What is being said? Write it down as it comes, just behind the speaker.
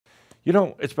You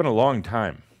know, it's been a long,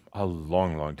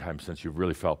 long time since you've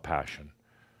really felt passion.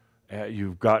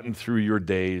 You've gotten through your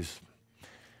days.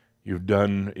 You've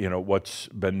done, what's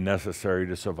been necessary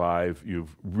to survive.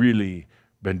 You've really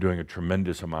been doing a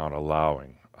tremendous amount,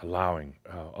 allowing a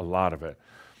lot of it.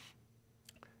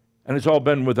 And it's all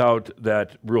been without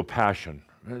that real passion.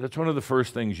 That's one of the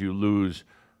first things you lose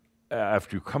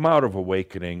after you come out of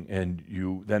awakening and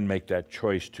you then make that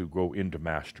choice to go into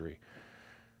mastery.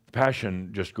 The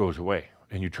passion just goes away,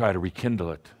 and you try to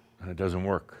rekindle it, and it doesn't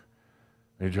work.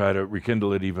 And you try to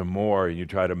rekindle it even more, and you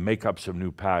try to make up some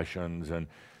new passions, and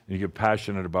you get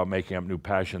passionate about making up new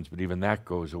passions, but even that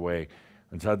goes away,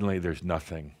 and suddenly there's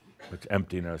nothing. It's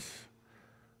emptiness.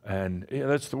 And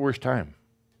that's the worst time,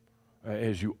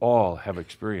 as you all have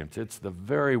experienced. It's the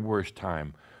very worst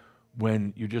time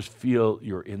when you just feel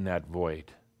you're in that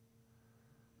void.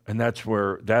 And that's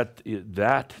where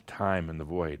that time in the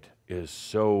void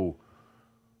is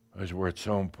where it's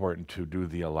so important to do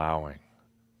the allowing,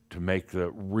 to make the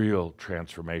real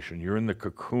transformation. You're in the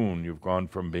cocoon. You've gone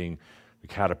from being the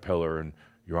caterpillar and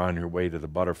you're on your way to the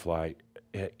butterfly.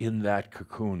 In that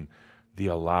cocoon, the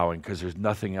allowing, because there's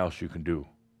nothing else you can do.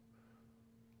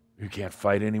 You can't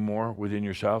fight anymore within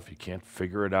yourself. You can't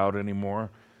figure it out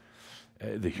anymore.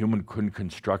 The human couldn't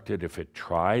construct it if it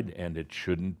tried, and it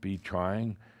shouldn't be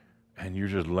trying. And you're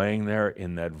just laying there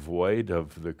in that void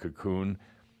of the cocoon,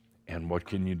 and what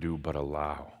can you do but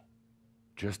allow?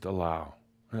 Just allow.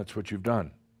 And that's what you've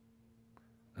done.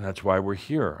 And that's why we're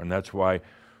here, and that's why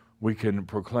we can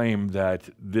proclaim that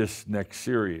this next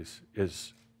series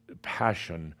is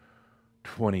Passion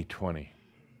 2020.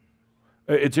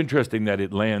 It's interesting that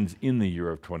it lands in the year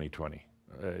of 2020.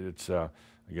 It's, I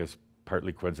guess,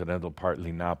 partly coincidental,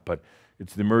 partly not, but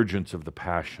it's the emergence of the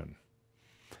passion.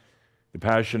 The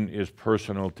passion is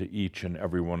personal to each and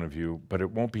every one of you, but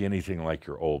it won't be anything like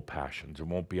your old passions. It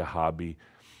won't be a hobby.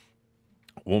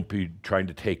 It won't be trying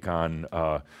to take on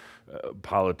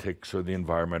politics or the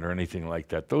environment or anything like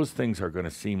that. Those things are going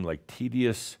to seem like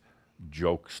tedious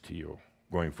jokes to you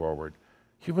going forward.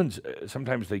 Humans,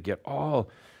 sometimes they get all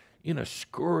in a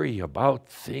scurry about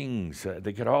things.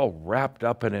 They get all wrapped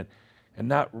up in it and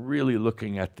not really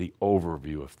looking at the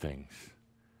overview of things.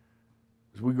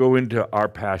 As we go into our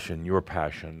passion, your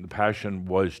passion, the passion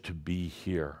was to be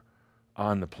here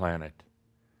on the planet.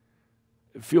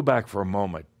 Feel back for a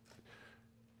moment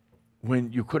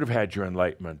when you could have had your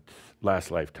enlightenment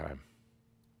last lifetime,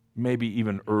 maybe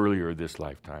even earlier this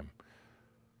lifetime,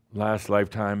 last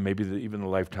lifetime, maybe even the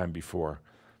lifetime before.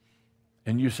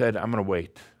 And you said, I'm going to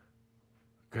wait,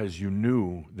 because you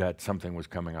knew that something was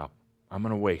coming up. I'm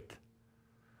going to wait.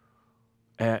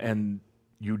 And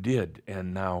you did,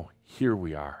 and now here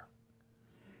we are.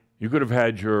 You could have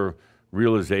had your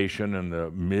realization in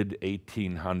the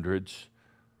mid-1800s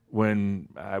when,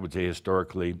 I would say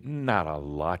historically, not a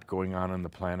lot going on the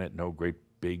planet, no great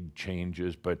big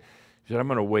changes, but you said, I'm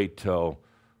going to wait till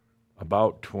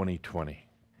about 2020.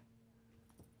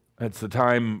 It's the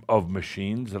time of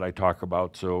machines that I talk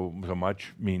about so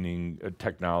much, meaning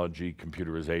technology,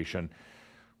 computerization.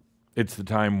 It's the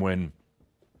time when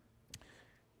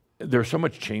there's so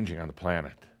much changing on the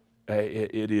planet.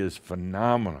 It is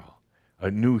phenomenal. A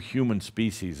new human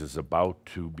species is about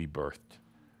to be birthed.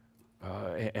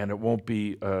 And it won't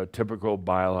be a typical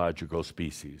biological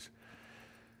species.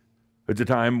 It's a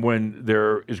time when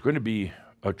there is going to be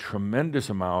a tremendous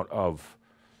amount of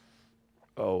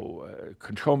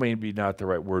control may be not the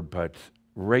right word, but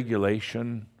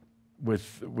regulation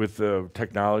with the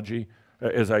technology,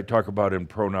 as I talk about in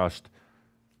Pronost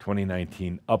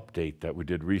 2019 update that we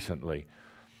did recently.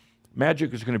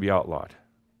 Magic is going to be outlawed,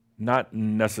 not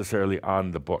necessarily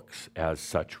on the books as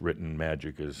such. Written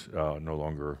magic is no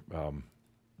longer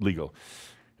legal,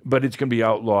 but it's going to be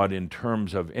outlawed in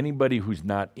terms of anybody who's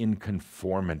not in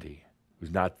conformity,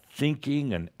 who's not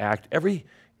thinking and act.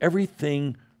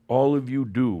 Everything all of you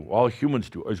do, all humans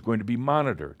do, is going to be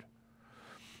monitored.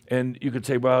 And you could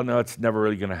say, well, no, it's never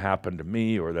really going to happen to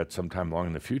me, or that's sometime long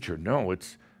in the future. No,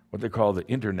 it's what they call the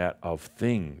Internet of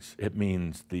Things. It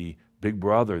means the big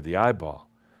brother, the eyeball,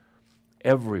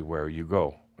 everywhere you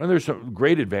go. And there's some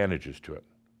great advantages to it,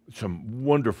 some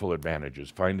wonderful advantages,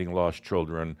 finding lost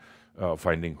children,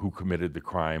 finding who committed the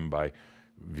crime by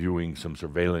viewing some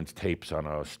surveillance tapes on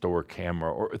a store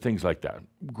camera or things like that.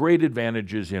 Great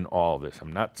advantages in all this.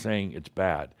 I'm not saying it's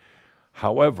bad.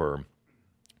 However,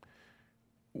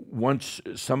 once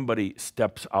somebody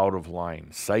steps out of line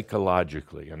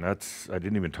psychologically, and I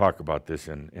didn't even talk about this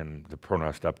in the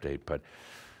Pronost update, but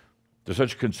there's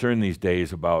such concern these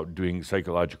days about doing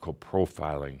psychological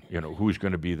profiling. Who's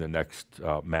going to be the next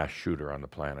mass shooter on the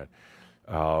planet?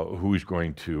 Who's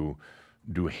going to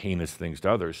do heinous things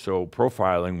to others. So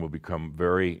profiling will become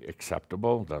very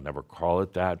acceptable. They'll never call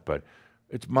it that, but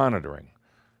it's monitoring.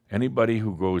 Anybody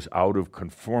who goes out of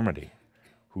conformity,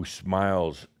 who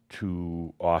smiles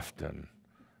too often.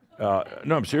 No,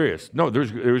 I'm serious. No,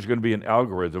 there's going to be an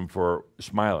algorithm for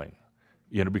smiling,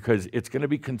 because it's going to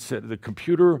be considered, the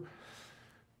computer,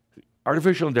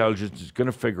 artificial intelligence is going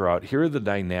to figure out, here are the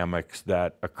dynamics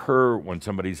that occur when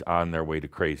somebody's on their way to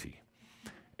crazy.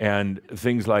 And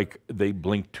things like they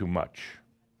blink too much,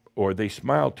 or they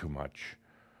smile too much,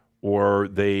 or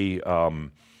they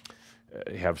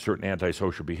have certain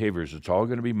antisocial behaviors. It's all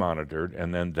going to be monitored,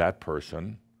 and then that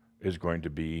person is going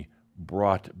to be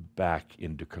brought back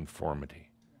into conformity.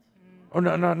 Oh,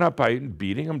 no, not by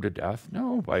beating them to death.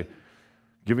 No, by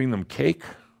giving them cake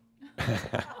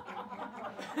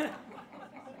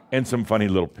and some funny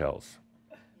little pills.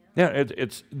 Yeah,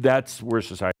 that's where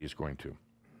society is going to.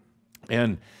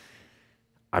 And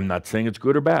I'm not saying it's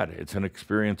good or bad. It's an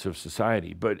experience of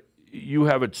society. But you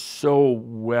have it so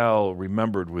well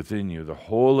remembered within you, the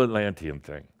whole Atlantean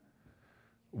thing.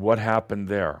 What happened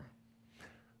there?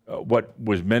 What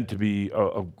was meant to be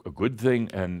a good thing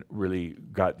and really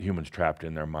got humans trapped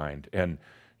in their mind. And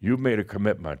you've made a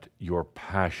commitment, your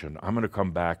passion. I'm going to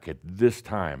come back at this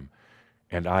time,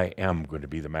 and I am going to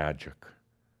be the magic.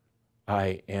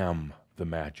 I am the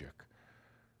magic.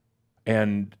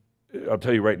 And I'll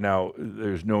tell you right now,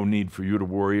 there's no need for you to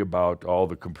worry about all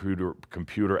the computer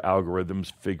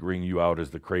algorithms figuring you out as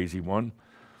the crazy one,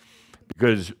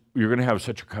 because you're going to have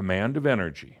such a command of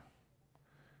energy,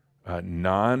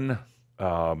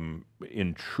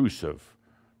 non-intrusive,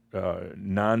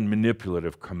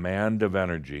 non-manipulative command of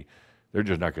energy. They're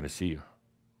just not going to see you.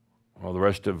 Well, the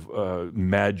rest of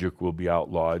magic will be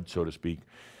outlawed, so to speak.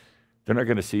 They're not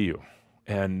going to see you.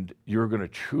 And you're going to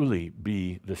truly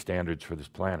be the standards for this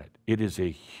planet. It is a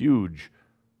huge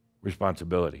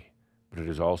responsibility, but it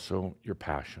is also your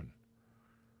passion.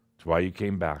 It's why you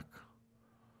came back.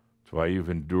 It's why you've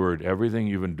endured everything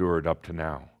you've endured up to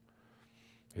now.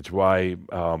 It's why,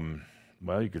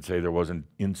 well, you could say there wasn't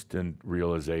instant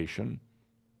realization.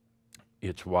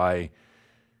 It's why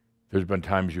there's been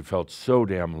times you felt so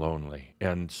damn lonely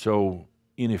and so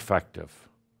ineffective,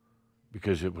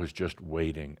 because it was just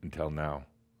waiting until now.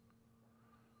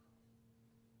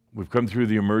 We've come through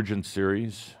the Emergence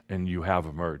series, and you have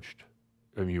emerged.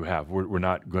 I mean, you have. We're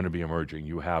not going to be emerging.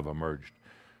 You have emerged.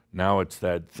 Now it's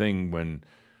that thing when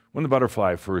the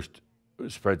butterfly first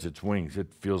spreads its wings,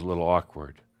 it feels a little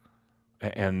awkward.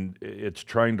 And it's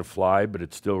trying to fly, but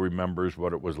it still remembers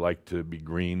what it was like to be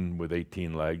green with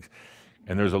 18 legs.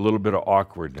 And there's a little bit of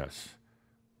awkwardness.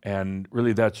 And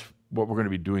really that's what we're going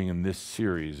to be doing in this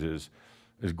series is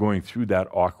going through that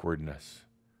awkwardness.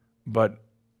 But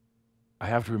I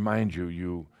have to remind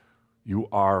you, you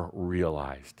are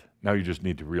realized. Now you just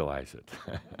need to realize it.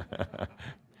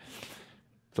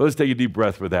 So let's take a deep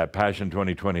breath with that. Passion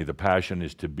 2020. The passion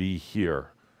is to be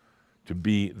here, to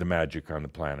be the magic on the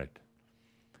planet.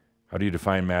 How do you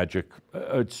define magic?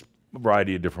 It's a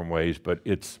variety of different ways, but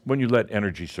it's when you let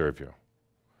energy serve you.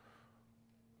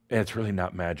 And it's really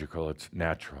not magical, it's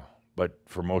natural. But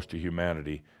for most of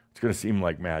humanity, it's going to seem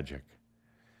like magic.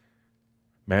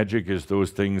 Magic is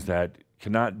those things that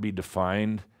cannot be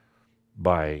defined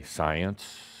by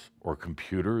science or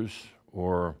computers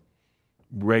or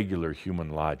regular human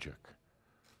logic.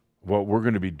 What we're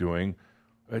going to be doing,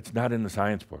 it's not in the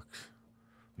science books.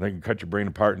 They can cut your brain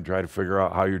apart and try to figure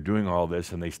out how you're doing all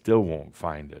this, and they still won't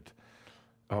find it.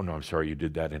 Oh, no, I'm sorry, you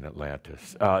did that in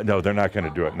Atlantis. No, they're not going to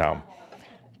do it now.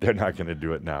 They're not going to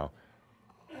do it now.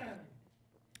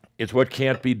 It's what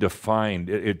can't be defined.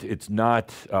 It's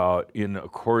not in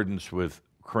accordance with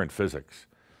current physics.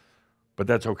 But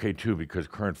that's okay, too, because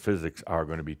current physics are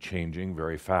going to be changing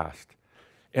very fast.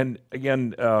 And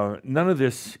again, none of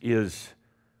this is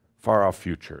far off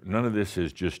future. None of this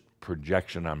is just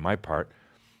projection on my part.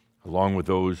 Along with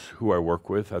those who I work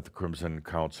with at the Crimson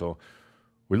Council,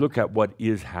 we look at what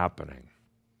is happening.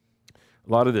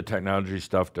 A lot of the technology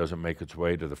stuff doesn't make its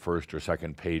way to the first or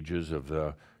second pages of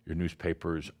your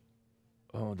newspapers.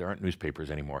 Oh, there aren't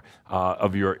newspapers anymore.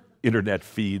 Of your internet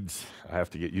feeds. I have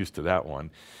to get used to that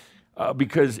one.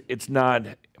 Because it's not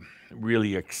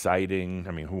really exciting.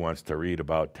 I mean, who wants to read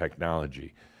about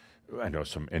technology? I know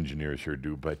some engineers here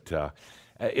do, but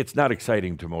it's not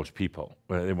exciting to most people.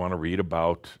 They want to read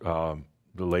about the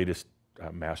latest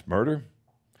mass murder.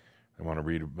 They want to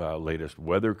read about latest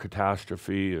weather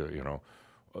catastrophe,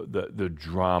 the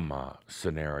drama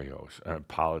scenarios,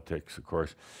 politics, of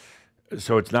course.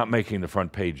 So it's not making the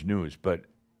front page news, but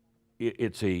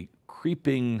it's a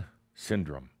creeping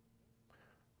syndrome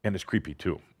And it's creepy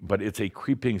too, but it's a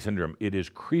creeping syndrome. It is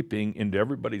creeping into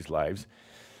everybody's lives.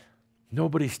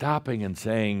 Nobody's stopping and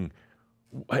saying,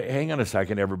 hang on a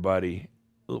second, everybody,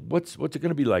 what's it going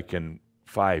to be like in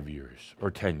 5 years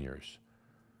or 10 years?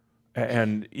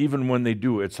 And even when they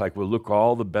do, it's like, well, look,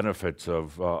 all the benefits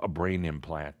of a brain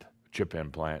implant, chip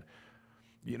implant.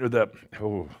 You know,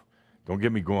 don't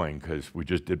get me going, because we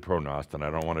just did Pronost, and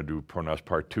I don't want to do Pronost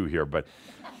Part 2 here, but,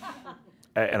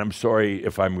 and I'm sorry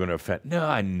if I'm going to offend. No,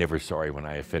 I'm never sorry when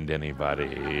I offend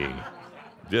anybody.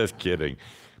 Just kidding.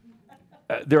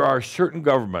 There are certain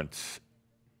governments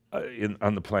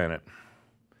on the planet,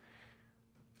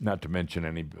 not to mention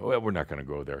any, well, we're not going to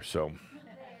go there, so,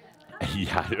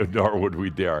 yeah, nor would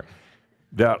we dare,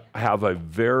 that have a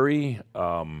very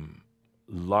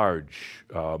large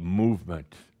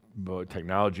movement,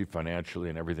 technology, financially,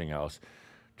 and everything else,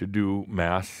 to do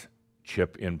mass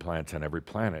chip implants on every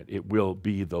planet. It will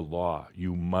be the law.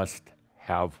 You must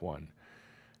have one.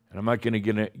 And I'm not going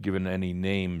to give any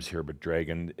names here, but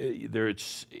Dragon,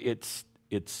 it's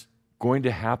going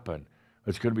to happen.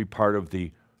 It's going to be part of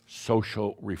the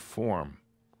social reform.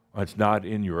 It's not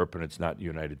in Europe and it's not in the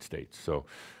United States, so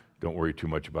don't worry too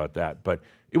much about that. But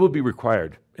it will be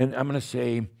required. And I'm going to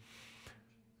say,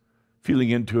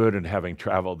 feeling into it and having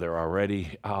traveled there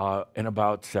already, in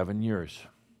about 7 years,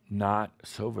 not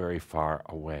so very far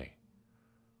away.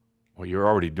 Well, you're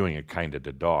already doing it kind of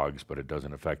to dogs, but it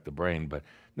doesn't affect the brain. But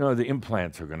no, the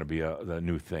implants are going to be the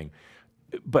new thing.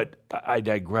 But I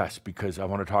digress, because I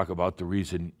want to talk about the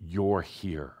reason you're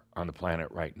here on the planet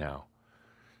right now.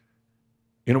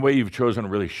 In a way, you've chosen a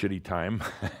really shitty time.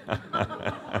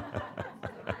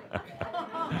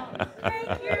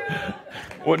 Thank you.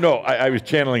 Well, no, I was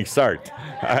channeling Sartre.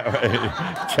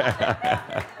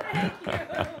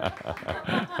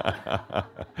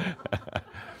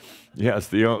 Yes,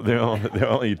 the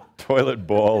only toilet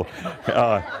bowl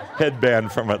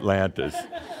headband from Atlantis.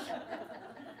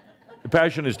 The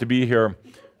passion is to be here,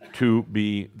 to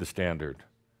be the standard,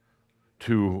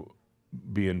 to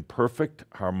be in perfect,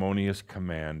 harmonious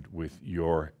command with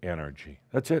your energy.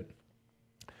 That's it.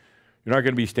 You're not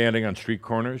going to be standing on street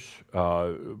corners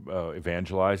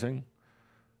evangelizing.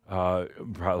 A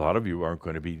lot of you aren't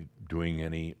going to be doing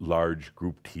any large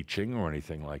group teaching or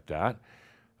anything like that.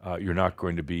 You're not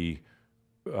going to be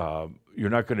trying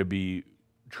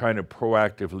to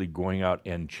proactively going out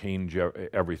and change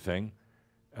everything.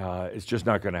 It's just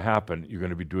not going to happen. You're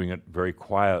going to be doing it very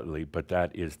quietly, but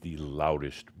that is the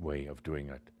loudest way of doing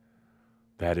it.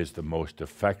 That is the most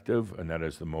effective, and that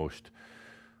is the most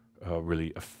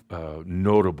really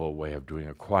notable way of doing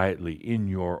it, quietly in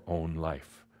your own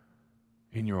life.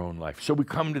 In your own life. So we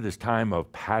come to this time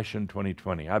of Passion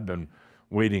 2020. I've been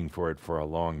waiting for it for a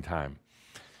long time.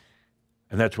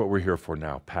 And that's what we're here for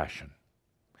now, passion.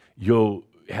 You'll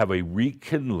have a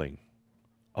rekindling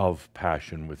of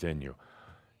passion within you.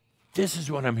 This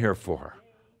is what I'm here for.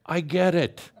 I get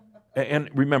it. And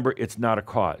remember, it's not a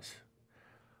cause.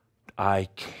 I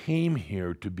came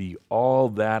here to be all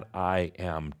that I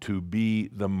am, to be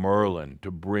the Merlin,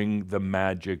 to bring the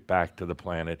magic back to the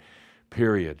planet,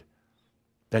 period.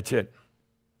 That's it.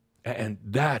 And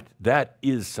that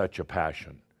is such a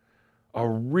passion, a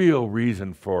real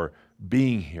reason for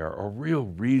being here, a real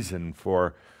reason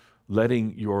for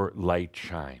letting your light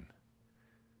shine.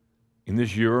 In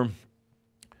this year,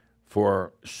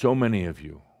 for so many of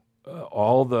you,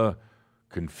 all the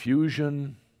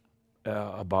confusion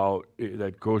about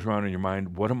that goes around in your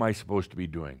mind, what am I supposed to be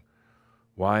doing?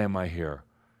 Why am I here?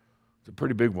 It's a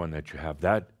pretty big one that you have.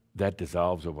 That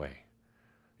dissolves away.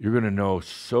 You're going to know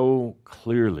so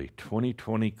clearly,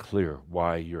 2020 clear,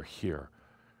 why you're here.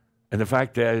 And the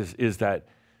fact is that,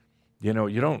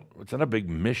 it's not a big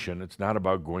mission. It's not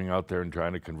about going out there and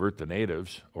trying to convert the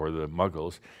natives or the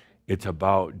muggles. It's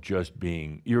about just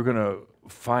being. You're going to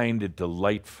find it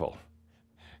delightful.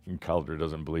 And Calder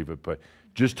doesn't believe it, but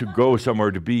just to go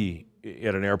somewhere, to be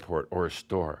at an airport or a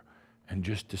store, and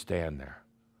just to stand there.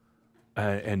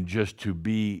 And just to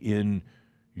be in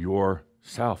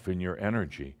yourself, in your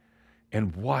energy,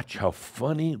 and watch how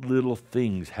funny little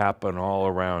things happen all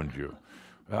around you.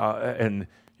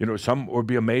 Some would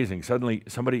be amazing. Suddenly,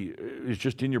 somebody is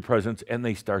just in your presence, and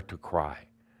they start to cry.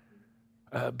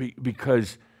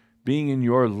 Because being in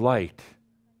your light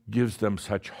gives them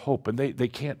such hope, and they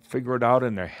can't figure it out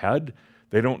in their head.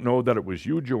 They don't know that it was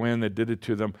you, Joanne, that did it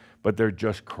to them, but they're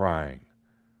just crying.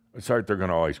 Sorry, they're going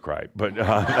to always cry, but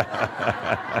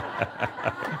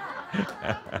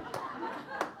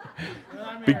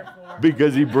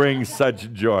because he brings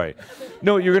such joy.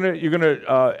 No, you're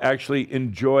gonna actually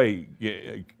enjoy.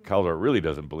 Calder really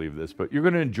doesn't believe this, but you're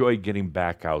going to enjoy getting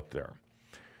back out there.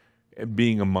 and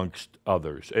being amongst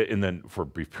others, and then for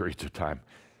brief periods of time,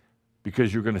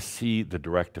 because you're going to see the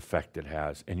direct effect it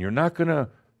has, and you're not going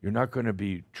to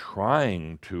be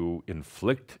trying to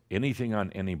inflict anything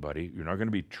on anybody. You're not going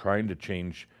to be trying to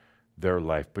change their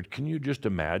life. But can you just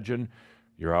imagine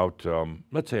you're out,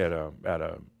 let's say at a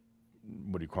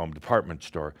what do you call them, department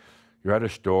store. You're at a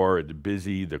store, it's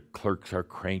busy, the clerks are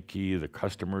cranky, the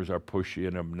customers are pushy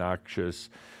and obnoxious.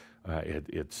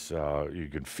 You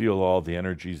can feel all the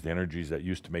energies that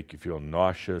used to make you feel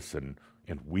nauseous and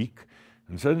weak.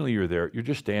 And suddenly you're there, you're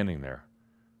just standing there.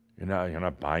 You're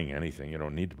not buying anything, you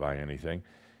don't need to buy anything.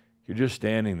 You're just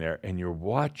standing there and you're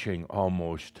watching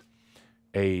almost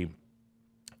the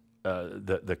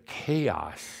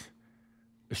chaos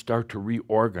start to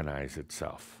reorganize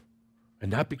itself.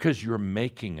 And not because you're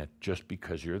making it, just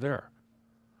because you're there.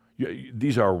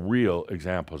 These are real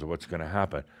examples of what's going to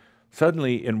happen.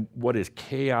 Suddenly, in what is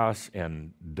chaos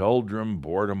and doldrum,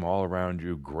 boredom all around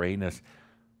you, grayness,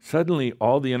 suddenly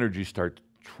all the energy starts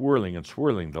swirling and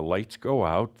swirling. The lights go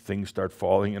out, things start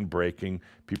falling and breaking,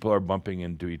 people are bumping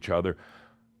into each other,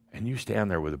 and you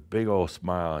stand there with a big old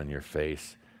smile on your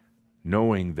face,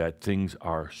 knowing that things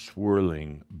are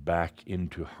swirling back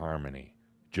into harmony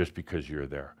just because you're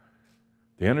there.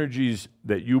 The energies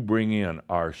that you bring in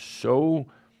are so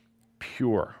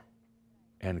pure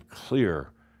and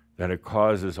clear that it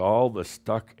causes all the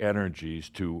stuck energies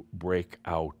to break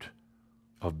out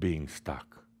of being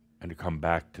stuck and to come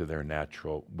back to their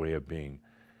natural way of being.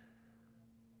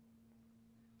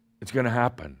 It's going to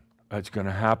happen. It's going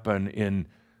to happen in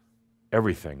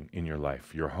everything in your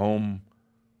life, your home,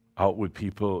 out with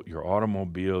people, your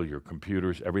automobile, your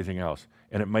computers, everything else.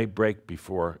 And it might break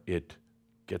before it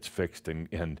gets fixed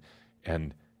and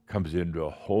comes into a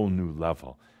whole new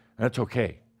level. And that's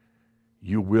okay.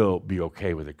 You will be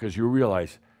okay with it because you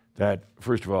realize that,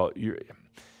 first of all, you're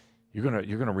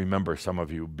gonna remember, some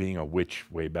of you, being a witch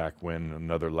way back when,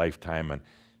 another lifetime, and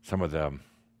some of the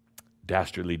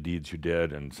dastardly deeds you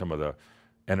did and some of the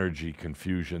energy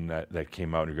confusion that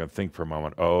came out. And you're going to think for a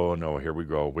moment, oh no, here we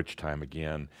go, witch time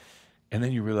again. And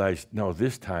then you realize, no,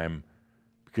 this time,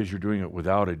 because you're doing it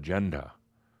without agenda,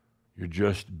 you're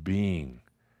just being.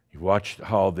 You watch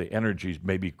how the energies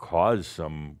maybe cause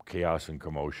some chaos and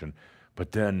commotion,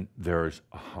 but then there's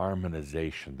a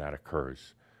harmonization that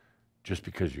occurs just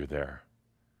because you're there.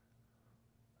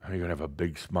 And you're going to have a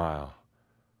big smile.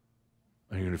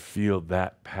 And you're going to feel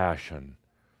that passion.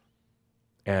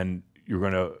 And you're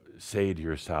going to say to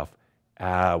yourself,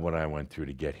 what I went through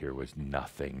to get here was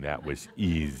nothing. That was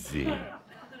easy.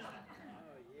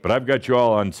 But I've got you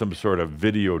all on some sort of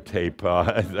videotape,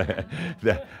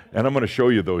 and I'm going to show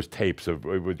you those tapes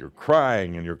with your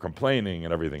crying and your complaining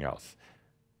and everything else.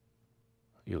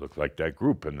 You look like that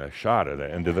group in the shot at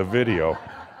the end of the video.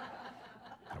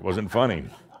 It wasn't funny.